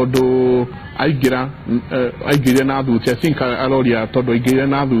tondu aigire na thuti asinka aloria tondu aigire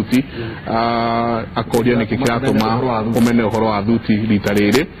na thuti akoria niki kiratuma umene uhoro wa thuti rita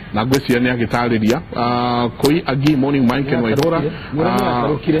riri na ngwiciria ni agitariria koi agi morning Mike Waithora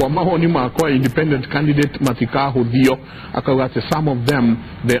kwa mahoni makwa independent candidate matikahuthio akauga ati some of them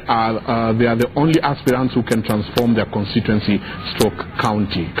they are the only aspirants who can transform their constituency stroke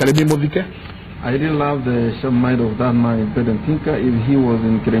county. Karibi muthike. I really love the sharp mind of that man, independent thinker. If he was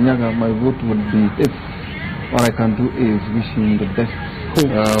in Kirinyaga, my vote would be if. What I can do is wish him the best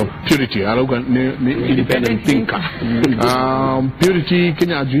Purity aroga ni independent thinker. Purity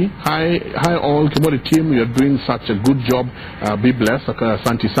Kenyaji, hi all Kimuri team, you're doing such a good job. Be blessed.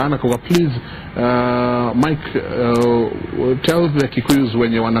 Asante sana. Please Mike, tell the Kikuyus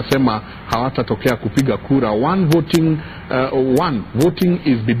wenye wanasema hawatatokea kupiga kura. One, voting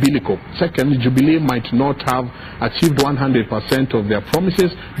is biblical. Second, Jubilee might not have achieved 100% of their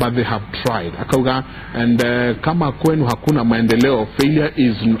promises, but they have tried. And kama kwenu hakuna maendeleo, failure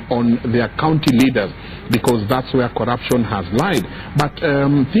is on their county leaders, because that's where corruption has lied. But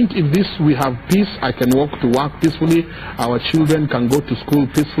think if this we have peace, I can walk to work peacefully, our children can go to school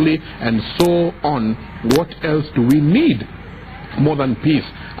peacefully, and so on. What else do we need more than peace?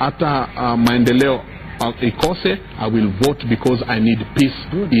 Ata maendeleo ikose, I will vote because I need peace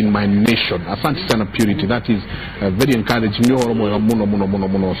in my nation. Asante sana Purity. That is very encouraging.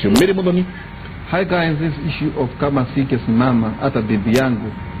 Hi guys, this issue of kama sike simama hata bibi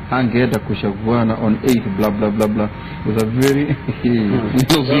yangu hangeenda kushaguana on 8 blah blah blah blah was a very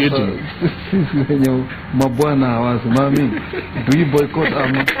mabwana hawasimami. Do you boycott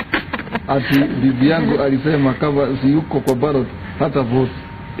ama ati bibi yangu alisema kama si yuko kwa ballot hata vote.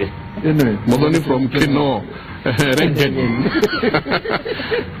 Anyway, Modoni from Kino Rengen.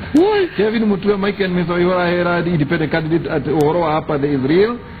 Kevin Mutua Mike and Mr. Iturwa Hera, the independent candidate at Inooro hapa the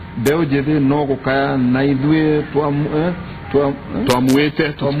Israel. Deo jede no kukaya na idwe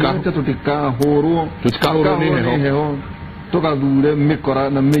tuamuete tutika horo ni heho toka dure mikora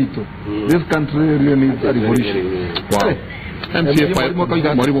na mito. This country really needs a revolution. Wow. MCF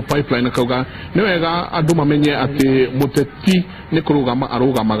Mwarimu pipeline akauga niwega andu mamenye ati muteti ni kurugama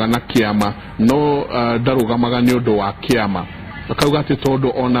arugamaga na kiama no darugamaga ni undu wa kiama. Akauga ati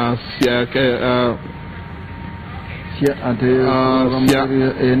tondu ona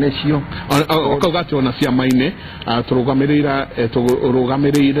nesio akauga ona cia maine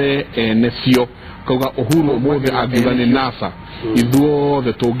turugamirire nesio kauga uhuru mothe agivane nasa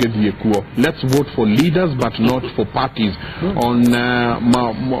ithuothe tungithie kuo. Let's vote for leaders but not for parties. On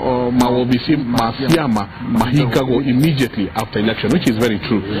maobisi masiama mahikago immediately after election, which is very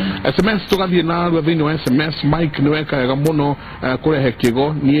true. SMS tugathie na rwethini wa SMS. Mike niweka wega muno kurehe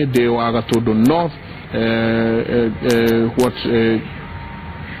kigo nie de wa Gatundo North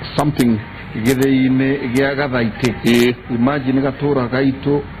something githiine gia gathaiti. Imagine gatura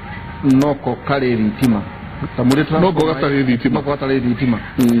gaitu noko kare ritima tamuri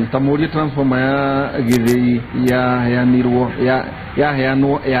tamuri transformer ya githei ya heanirwo ya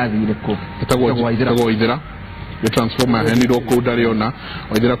heanwo ya thireko etagwo ithira the transformer heanirwo ku ndariona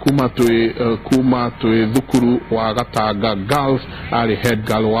waithira kuma twi thukuru wa Gatanga girls ari head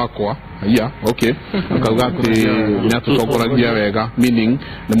girl wakwa. Yeah, okay. Akauga ati nyatutongoragia wega, meaning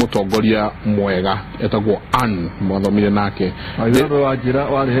ni mutongoria mwega etagwo an mwathomire nake ayoro ajira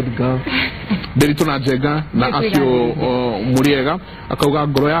wale head girl Derito na jega na acio muriega. Akauga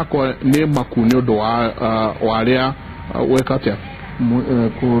ngoro yakwa ni maku ni undu wa aria weka atia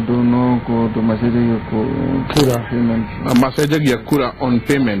Masejagia kura on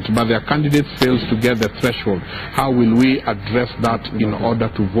payment, but their candidate fails to get the threshold. How will we address that in order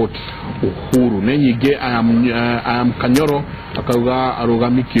to vote Uhuru? Nenyige I am Kanyoro. Akauga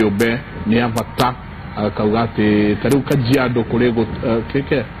Aruiriri Kiumbe ni avata. Akauga te taruka jiado kolego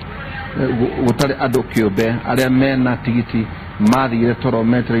keke utale ado Kiumbe aria mena tigiti mathire toro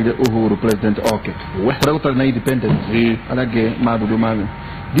metereire Uhuru president okay kura gutari na independence alage madudu mame.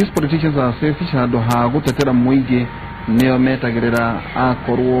 These politicians are selfish hando ha gutetera muige neo metagirira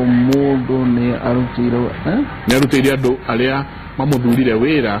akorwo mundu ni arutiro ne arutira andu aria mamuthurire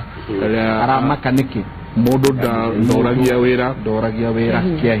wira ara makaniki mundu ndoragia wira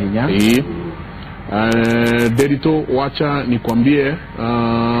kia hinya. Derito wacha nikwambie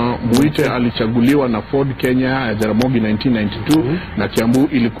Muite alichaguliwa na Ford Kenya ya Jaramogi 1992 na Kiambu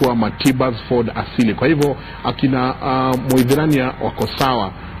ilikuwa Matibas Ford asili. Kwa hivyo akina Muithirania wako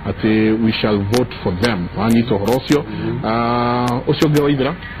sawa ati we shall vote for them. Wanito Horosio Oshoge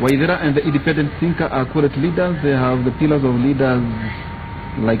Waithira and the independent thinker are quality leaders. They have the pillars of leaders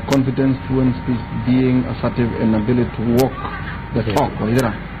like confidence, fluent speech, being assertive and ability to walk the talk.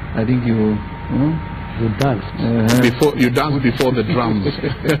 Waithira, I think you dance you dance before the drums.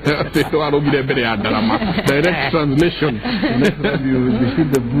 Direct translation. Next time you see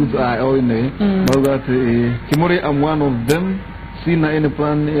the booth all in there. Know that Kimuri, I'm one of them. Sina any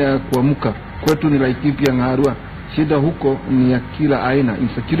plan ya kuamuka kwetu ni Laikipia Ngarua. Shida huko ni ya kila aina,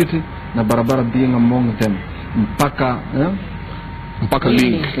 insecurity na barabara being among them. Mpaka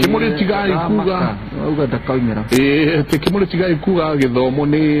link Kimuri tigai kuga uga takawimera Kimuri tigai kuga githomo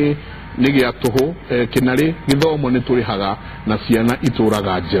ni nige atoho kinari githomo ni turihaga na ciana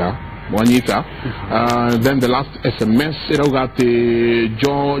ituraga njira mwanyita. Then the last SMS irauga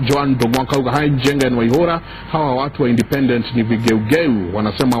Joan Domwaka uga hai jenga na Waihora, hawa watu wa independent ni vigeugeu,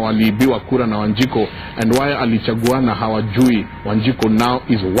 wanasema waliibiwa kura na Wanjiko, and why alichaguana hawajui. Wanjiko now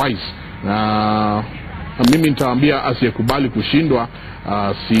is wise. Na mimi nitaambia asiyekubali kushindwa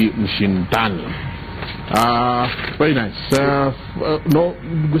si mshindani. Very nice. No,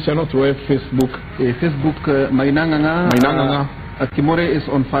 gusano through Facebook. Facebook Mainanganga. Kimuri is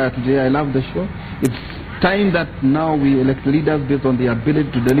on fire today. I love the show. It's time that now we elect leaders based on their ability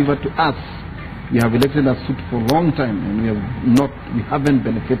to deliver to us. We have elected a suit for a long time and we haven't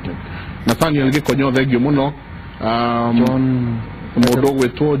benefited. Nathaniel Gikonyo thank you muno. John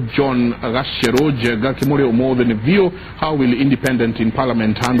Modoweto John Gashero Jega Kimuri Omo the view. How will independent in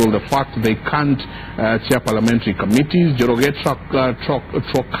parliament handle the fact they can't chair parliamentary committees? Jorogetra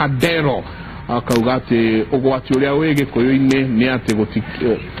Trocadero kaugate ogwati uria wege koyoine ni ate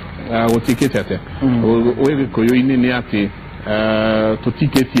gotikete ate wege koyoine ni ate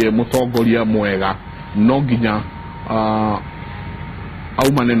tutiketie mutongoria mwega no ginya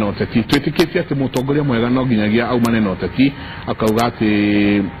au maneno oteti tutiketie ate mutongoria mwega no ginyagia au maneno oteti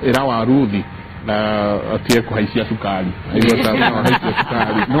akaugate irawa Aruthi atie kuhaisia sukari hiyo sana haisia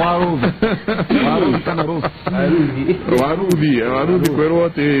sukari no Aruthi kana Aruthi kwero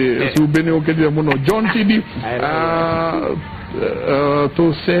ate subene okeje muno John Tidi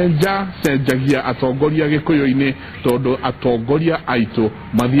to senjagia atongoria gikuyo-ini tondu atongoria aito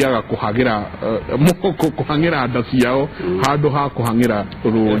mathiaga kuhagira kuhangira ndasi yao handu ha kuhangira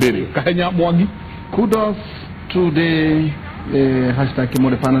ruriri. Kahenya Mwangi, kudos to the hashtag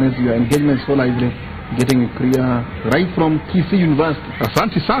Kimuri panelists. Your engagement so lively, getting clear right from Kisii University.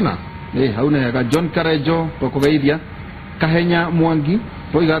 Asante sana. Hauna ya John Karejo tokogaidia Kahenya Mwangi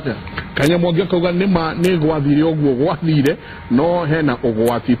toigate Kahenya Mwangi kauga nima ne gwathire ogwo gwathire no hena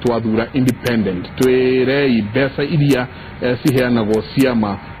ogwati twathura independent twire ibesa iria ciheanagwo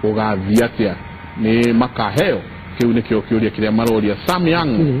ciama ugathia atia ni makaheo kiu ni kio kiuria kiria maroria Sam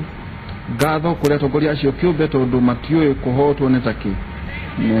Young gatho kuria tongoria acio kiumbe tondu matiuĩ kũhotwo nĩ taki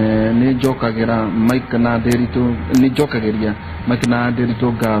nĩ njokagira Mike na Nderitu nĩ njokagiria Mike na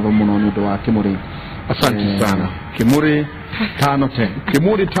Nderitu gatho muno nĩ ũndũ wa Kimuri. Asante sana. Kimuri 5-10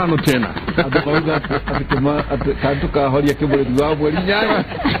 Kimuri 5 tena katuka horia Kimuri duabu elinyanya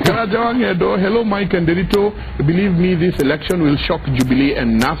Karaja Wangedo. Hello Mike and Derito, believe me this election will shock Jubilee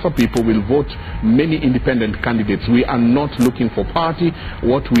and NASA people will vote many independent candidates. We are not looking for party.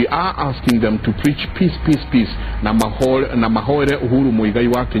 What we are asking them to preach peace na mahore Uhuru Muigai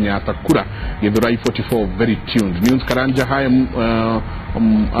wa Kenyatta kura Githurai 44 very tuned. News Karanja high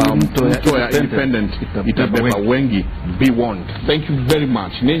Mtoya independent itabeba wengi be warned. Thank you very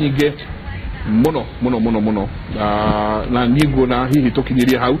much. Nenyige mono na nigo na hihi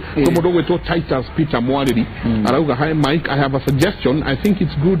tokinyiria hau komodogo to Titus Peter Mwariri arauga hi Mike, I have a suggestion. I think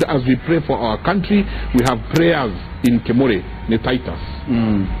it's good as we pray for our country we have prayers in Kimuri ne Titus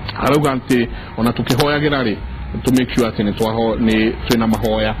arauga ante ona tukihoyagira ri to make sure ati ni twina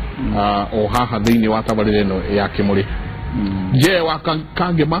mahoya o haha thiini wa tabarire no ya Kimuri. Je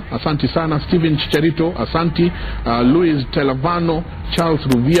Wakangema, asanti sana. Steven Chicharito, asanti. Louis Telavano, Charles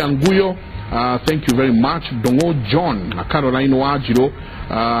Ruvia Nguyo, thank you very much. Dongo John, Caroline Wajiro,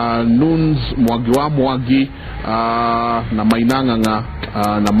 Nuns Mwagi, na Mainanganga,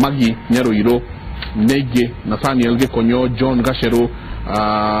 na Magi Nyaruiro, Nege, Nathaniel Gekonyo, John Gashero,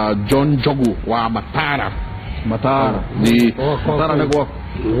 John Jogu wa Matara ni Matara negwa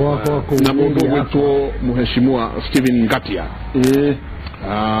na mundu wetu Mheshimiwa Steven Ngatia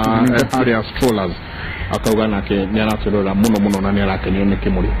area strollers akauga nake nyaratirora muno na nyarake ni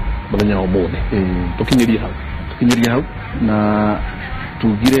Kimuri muthenya omothe tukinyiria hau na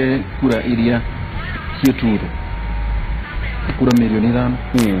tugire kura iria cieturu kura milioni 5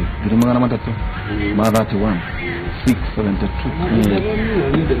 ngiri magana matatu ma 31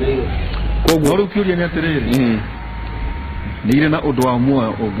 672 koguo rukiuria ni atiriri nire na undu wa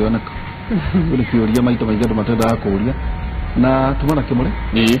muoyo ungioneka uri kiuria maita maigado matenda akuria na tumana Kimuri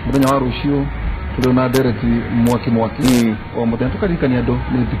muthenya wa rucio turi na ndereti mwaki o muthenya tukarikania andu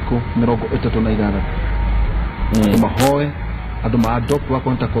ni thikũ 36 mahoe andu ma adopt wa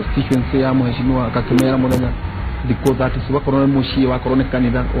konta constituency ya Mheshimiwa Kakimera muthenya thikũ 30 wakorwo ni mucii wakorwo ni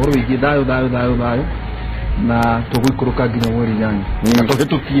kanitha oro igi thayo na tugikuruka nginya mweri nyanya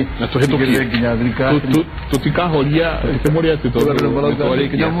na tuhitukie nginya thirikari tutikahoria Kimuri ati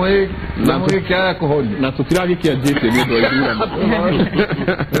nginya mweri kya kuhoria na tutiragikia jete ni ndo ithurano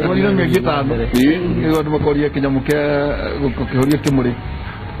mweri na miezi 5 ndio tumakoria kinyamu kia kuhoria Kimuri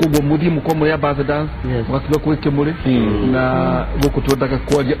kugo mudimu kwa muri ambassadors wakati kwa Kimuri na goko tuotaka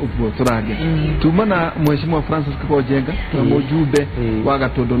kwaje upo turage tumana mheshimiwa Francis Kojenga na mujumbe wa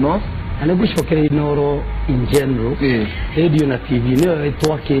Gatondo North anagushokera Inooro in general radio na TV ne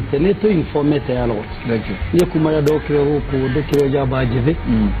twakete ne to informate ya lot ne kuma ya dokero jaba jive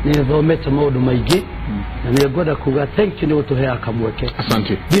ne zomete maudu maige na ne goda kuga thank you no to hea kamweke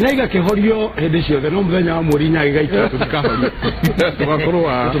asante dinaiga ke horio hedesho ga no mthenya wa muri nya igaita tukahori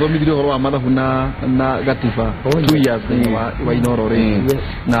tukakorwa tuthomithire horo wa mathabu na gatiba 2 years wa Inooro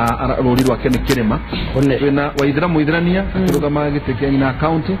na rori rwake ni kirima na waithira muithirania turugama giteke na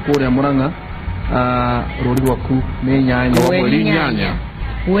account kuria Muranga rori rwaku ni nyanya wa mweri nyanya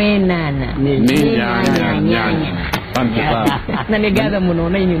we nana ni nyanya na negatha muno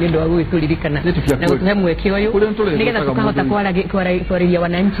na inyu ndo agwituririkana na gutemweke uyu nigetha tukahota kwariria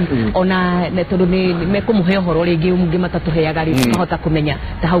wananchi ona tondu ni mekumuhe horo ringi mungi matatuheaga ri tukahota kumenya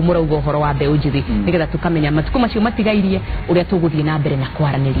ta hau murauga horo wa mbeu njithi nigetha tukamenya matuku macio matigairie uria tuguthie na mbere na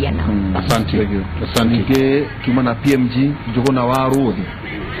kwaraniria nao asante ke tuma na PMG jogona wa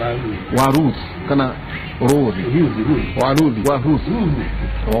Ruth kana Ruth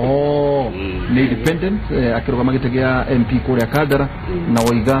ni independent akiroga magitegea MP kuria Kaldara na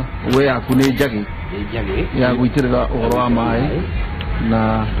waiga we akune jagi ya guitirira uhoro wa mai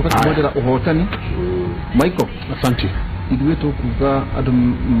na tukakimodera uhotani Michael asante idwe tukuga adu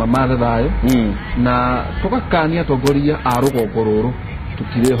mamara dayo na tukakania togoria arugogororo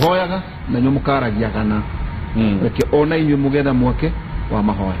tukire hoyaga na nyumukaragia kana reke ona inyu mugenda mwake wa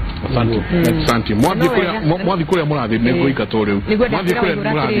mahoya asante mwathi kuria murathi nego ikatore mwathi kuria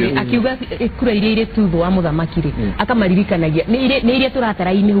murathi akiuga ikura iria tuthu wa muthamakiri akamaririkanagia ni iria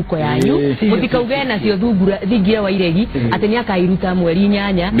turatara-ini huko yanyu mutikauge na cio thungura thingia wa iregi ati ni akairuta mweri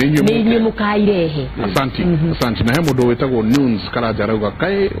nyanya ni inyu mukairehe asante na he mundu wetagwo Nunes Karanja rauga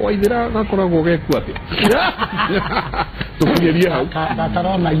kai waithira gakoragwo geku ati tukinyerie hau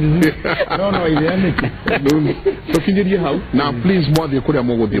tarona yuzi rona waithira niki tukinyerie hau na please mwathi kuria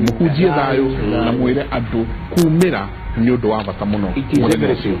muguthie muhunjie thayo na mwire andu kumira ni undu wa bata muno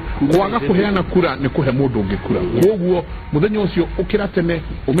kwaga kuheana kura ni kuhe mundu ungi kura koguo muthenya ucio ukira tene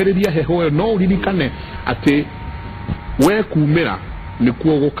umiriria heho no uririkane ati we kumira ni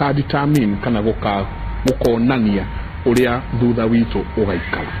kuo gukadetermine kana gukonania uria thutha witu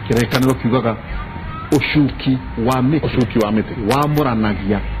ugaikara kirekaniro kiugaga ucuki wa miti wa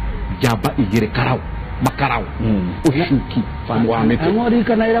muranagia jamba igire karau makarau ucuki wa miti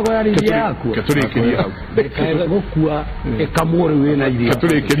amorika na ira gwariria yako katurikiria hau kaega gukua ekamore we na iria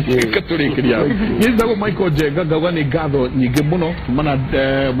katurikiria yizago Michael Jenga gawa ni gatho nyingi muno mana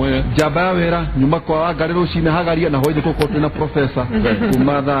jamba wera nyuma kwa agariro cina hagaria na hoje kokote na professor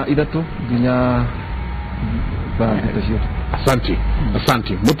kumatha ithatu nginya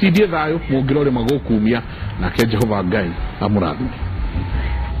asante mutidie thayo mungirore magokumia na ke Jehova Ngai amurathime.